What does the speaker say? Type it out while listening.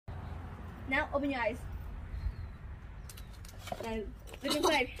Now open your eyes. Now look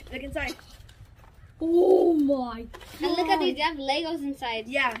inside. Look inside. Oh my god. And look at these. They have Legos inside.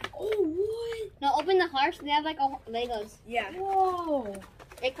 Yeah. Oh, what? No, open the hearts. They have like Legos. Yeah. Whoa.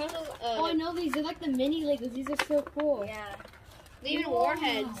 It comes with Oh, I know these. They're like the mini Legos. These are so cool. Yeah. they even Wow.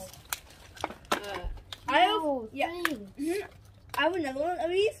 warheads. I have. Oh, Yeah. thanks. Mhm. I have another one of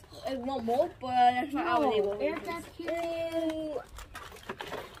these. Like one more, but that's not our label. Eric, that's cute.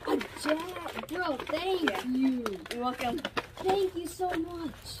 A jet. Bro, thank Yeah. you. You're welcome. Thank you so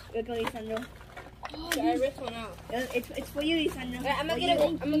much. Welcome, Lisandro. Oh, I these- ripped one out. It's for you, Lisandro. I'm For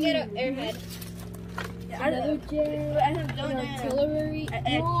gonna you. get an airhead. Yeah, another jet. I have done An it. artillery.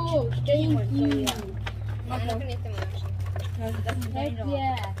 I- Oh, one, thank so you. yeah. I'm not gonna eat them actually. No, that's Heck not.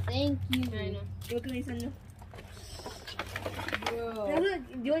 yeah. Thank you. I know. You're welcome, Lisandro. Bro.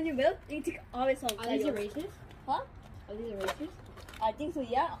 Do you want your milk? You can take all this off. Are these erasers? Huh? Are these erasers? I think so,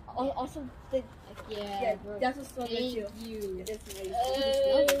 yeah. Also, the, Yeah, yeah, bro. that's what's so good Thank too. you. It is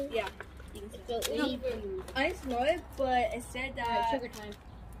nice. Yeah. You can So No. even. I didn't smell it, but it said Alright, that sugar time.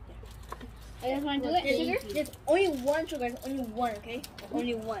 I just want to do Thank it. you. Sugar. there's only one sugar, there's only one, okay?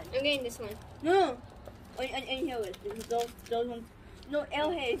 Only one. I'm getting this one. No, only here it is. Those ones. No,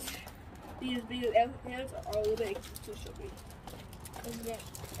 L-heads. These L-heads are a little bit too sugary. Is it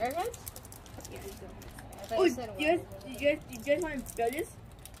airheads? Yeah, these are. I thought Oh, you do said one. you guys want to build this?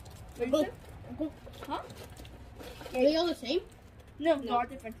 Build this? Huh? Are they all the same? No, they're all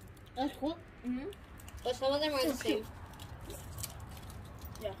different. That's cool. Mm-hmm. But some of them are the same.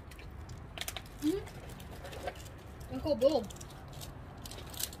 That's cool. Boom.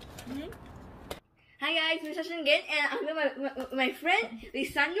 Hi guys, we're Sasha again, and I'm with my friend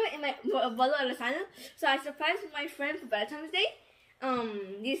Lisandro and my brother Alessandro. So I surprised my friend for Valentine's Day.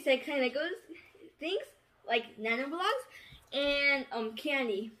 These like kind of Legos things like nano blocks and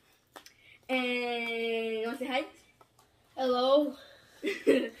candy. And you want to say hi? Hello.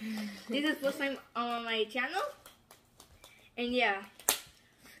 This is first time on my channel, and yeah,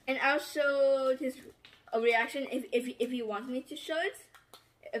 and I'll show his reaction if he wants me to show it.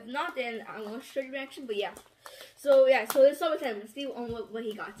 If not, then I'm gonna show the reaction. But yeah, so let's start with him. Let's see what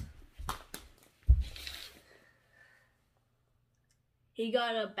he got. He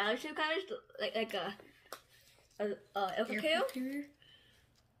got a battleship kind of like a aircraft carrier.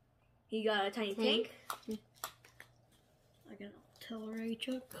 He got a tiny tank. Like an artillery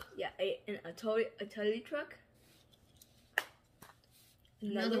truck. Yeah, an artillery truck.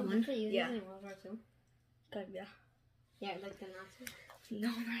 Another one. Yeah. In World War II. God, yeah. Yeah, like the Nazis. No,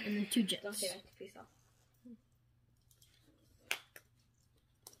 And then 2 jets. don't say that. Please stop.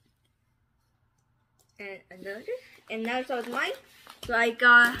 And another. And now it's all mine. So I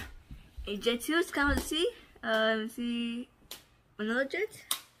got a jet too. It's kind of see. Let's see. Another jet.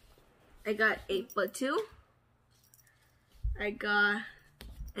 I got a platoon. I got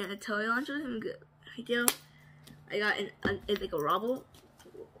an artillery launcher. Right there. I got it's like a robot.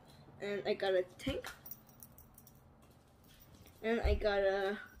 And I got a tank. And I got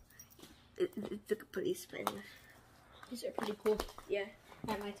it's like a policeman. These are pretty cool. Yeah.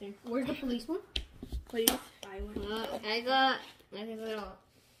 Alright, my turn. Where's the police one? Please buy one. I got like a little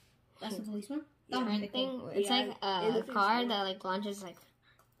That's the police one? Yeah. That's thing. cool. It's Yeah, like it a looks like car small. that like launches like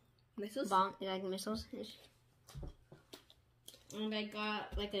Missiles? bomb, like missiles. And I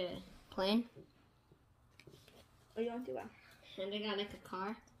got like a plane. What do you want to buy? And I got like a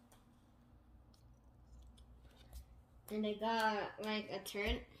car. And I got like a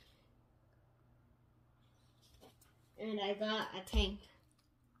turret. And I got a tank.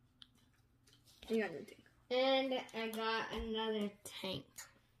 You got nothing. And I got another tank.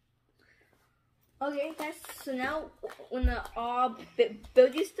 Okay, guys. So now we're gonna all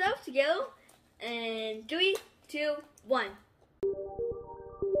build these stuff together. And 3, 2, 1.